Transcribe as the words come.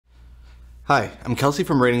Hi, I'm Kelsey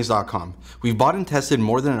from RTINGS.com. We've bought and tested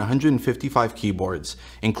more than 155 keyboards,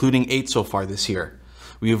 including 8 so far this year.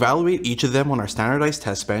 We evaluate each of them on our standardized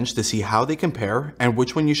test bench to see how they compare and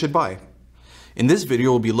which one you should buy. In this video,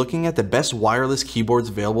 we'll be looking at the best wireless keyboards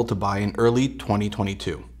available to buy in early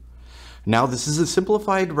 2022. Now, this is a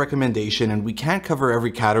simplified recommendation and we can't cover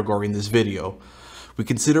every category in this video. We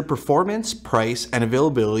consider performance, price, and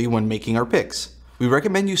availability when making our picks. We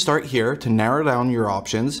recommend you start here to narrow down your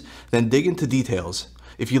options, then dig into details.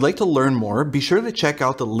 If you'd like to learn more, be sure to check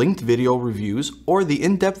out the linked video reviews or the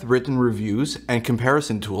in-depth written reviews and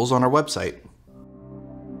comparison tools on our website.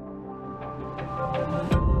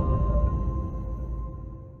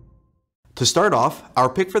 To start off,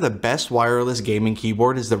 our pick for the best wireless gaming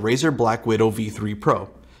keyboard is the Razer BlackWidow V3 Pro.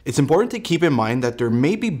 It's important to keep in mind that there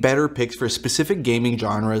may be better picks for specific gaming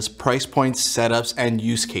genres, price points, setups, and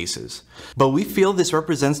use cases. But we feel this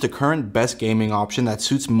represents the current best gaming option that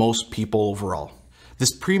suits most people overall.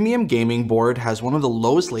 This premium gaming board has one of the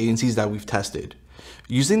lowest latencies that we've tested.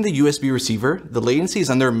 Using the USB receiver, the latency is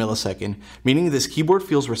under a millisecond, meaning this keyboard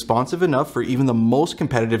feels responsive enough for even the most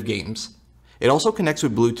competitive games. It also connects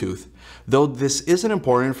with Bluetooth. Though this isn't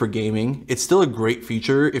important for gaming, it's still a great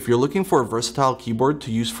feature if you're looking for a versatile keyboard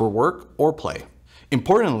to use for work or play.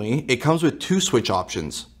 Importantly, it comes with 2 switch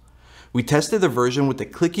options. We tested the version with the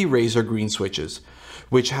clicky Razer green switches,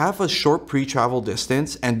 which have a short pre-travel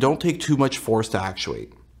distance and don't take too much force to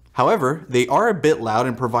actuate. However, they are a bit loud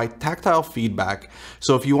and provide tactile feedback,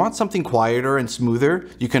 so if you want something quieter and smoother,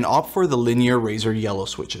 you can opt for the linear Razer yellow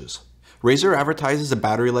switches. Razer advertises a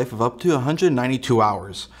battery life of up to 192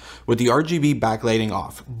 hours with the RGB backlighting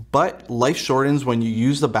off, but life shortens when you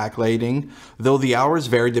use the backlighting, though the hours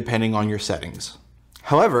vary depending on your settings.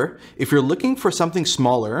 However, if you're looking for something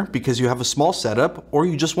smaller because you have a small setup or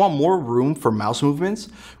you just want more room for mouse movements,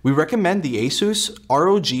 we recommend the Asus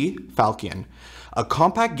ROG Falcon, a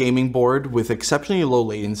compact gaming board with exceptionally low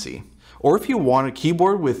latency. Or if you want a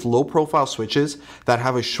keyboard with low profile switches that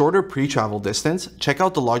have a shorter pre-travel distance, check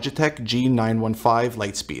out the Logitech G915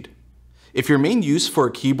 Lightspeed. If your main use for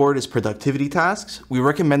a keyboard is productivity tasks, we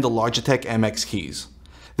recommend the Logitech MX Keys.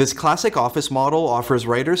 This classic office model offers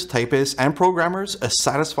writers, typists, and programmers a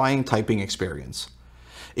satisfying typing experience.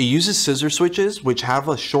 It uses scissor switches which have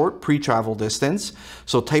a short pre-travel distance,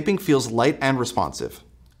 so typing feels light and responsive.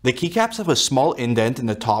 The keycaps have a small indent in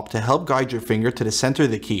the top to help guide your finger to the center of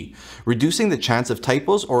the key, reducing the chance of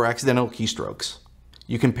typos or accidental keystrokes.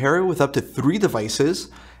 You can pair it with up to 3 devices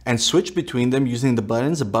and switch between them using the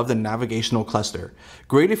buttons above the navigational cluster.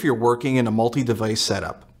 Great if you're working in a multi-device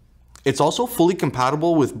setup. It's also fully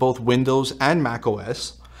compatible with both Windows and Mac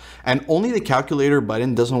OS, and only the calculator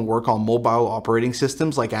button doesn't work on mobile operating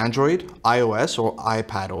systems like Android, iOS, or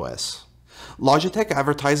iPadOS. Logitech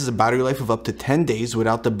advertises a battery life of up to 10 days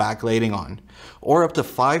without the backlighting on, or up to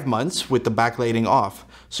 5 months with the backlighting off,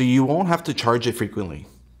 so you won't have to charge it frequently.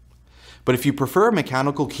 But if you prefer a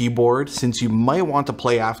mechanical keyboard, since you might want to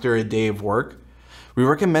play after a day of work, we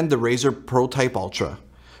recommend the Razer ProType Ultra,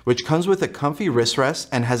 which comes with a comfy wrist rest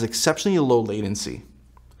and has exceptionally low latency.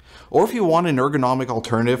 Or if you want an ergonomic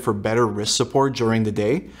alternative for better wrist support during the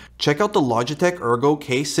day, check out the Logitech Ergo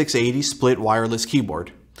K680 split wireless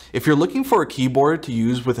keyboard. If you're looking for a keyboard to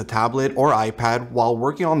use with a tablet or iPad while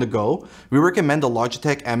working on the go, we recommend the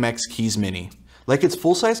Logitech MX Keys Mini. Like its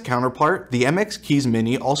full-size counterpart, the MX Keys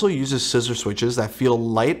Mini also uses scissor switches that feel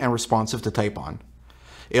light and responsive to type on.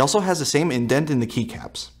 It also has the same indent in the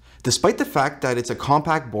keycaps. Despite the fact that it's a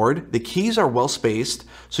compact board, the keys are well spaced,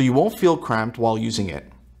 so you won't feel cramped while using it.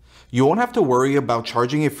 You won't have to worry about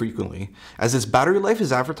charging it frequently, as its battery life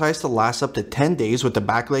is advertised to last up to 10 days with the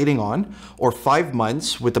backlighting on, or 5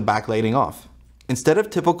 months with the backlighting off. Instead of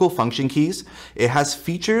typical function keys, it has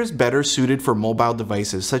features better suited for mobile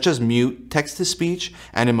devices such as mute, text-to-speech,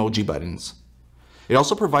 and emoji buttons. It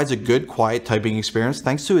also provides a good quiet typing experience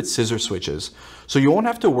thanks to its scissor switches, so you won't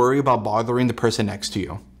have to worry about bothering the person next to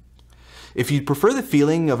you. If you prefer the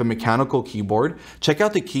feeling of a mechanical keyboard, check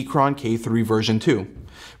out the Keychron K3 version 2,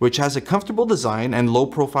 which has a comfortable design and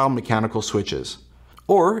low-profile mechanical switches.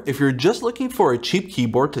 Or if you're just looking for a cheap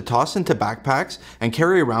keyboard to toss into backpacks and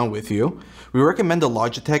carry around with you, we recommend the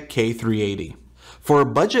Logitech K380. For a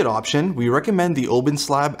budget option, we recommend the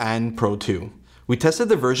Obinslab Anne Pro 2. We tested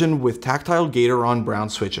the version with tactile Gatoron brown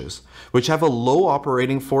switches, which have a low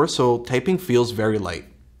operating force so typing feels very light.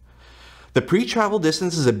 The pre-travel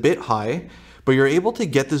distance is a bit high, but you're able to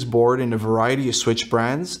get this board in a variety of switch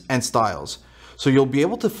brands and styles, so you'll be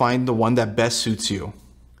able to find the one that best suits you.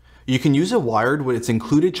 You can use it wired with its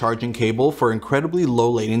included charging cable for incredibly low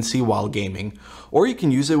latency while gaming, or you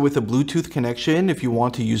can use it with a Bluetooth connection if you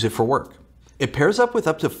want to use it for work. It pairs up with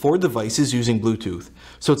up to 4 devices using Bluetooth,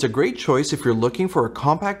 so it's a great choice if you're looking for a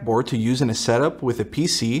compact board to use in a setup with a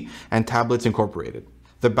PC and tablets incorporated.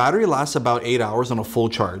 The battery lasts about 8 hours on a full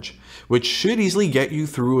charge, which should easily get you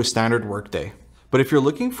through a standard workday. But if you're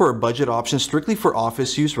looking for a budget option strictly for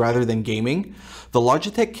office use rather than gaming, the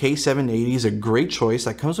Logitech K780 is a great choice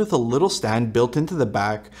that comes with a little stand built into the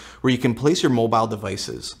back where you can place your mobile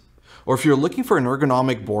devices. Or if you're looking for an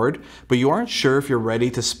ergonomic board, but you aren't sure if you're ready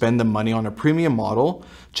to spend the money on a premium model,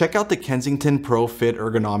 check out the Kensington Pro Fit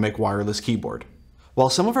ergonomic wireless keyboard. While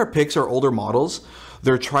some of our picks are older models,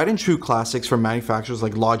 they're tried and true classics from manufacturers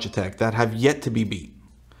like Logitech that have yet to be beat.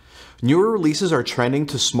 Newer releases are trending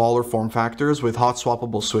to smaller form factors with hot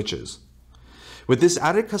swappable switches. With this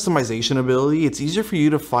added customization ability, it's easier for you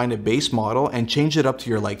to find a base model and change it up to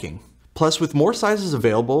your liking. Plus, with more sizes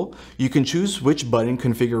available, you can choose which button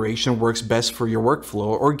configuration works best for your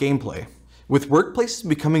workflow or gameplay. With workplaces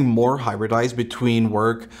becoming more hybridized between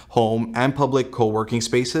work, home, and public co-working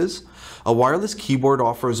spaces, a wireless keyboard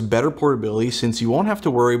offers better portability since you won't have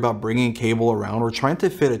to worry about bringing a cable around or trying to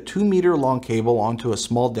fit a 2-meter long cable onto a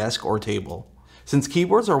small desk or table. Since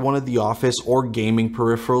keyboards are one of the office or gaming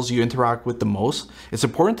peripherals you interact with the most, it's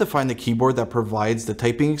important to find the keyboard that provides the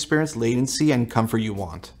typing experience, latency, and comfort you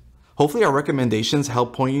want. Hopefully our recommendations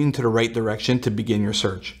help point you into the right direction to begin your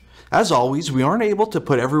search. As always, we aren't able to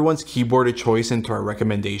put everyone's keyboard of choice into our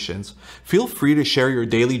recommendations. Feel free to share your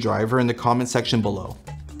daily driver in the comment section below.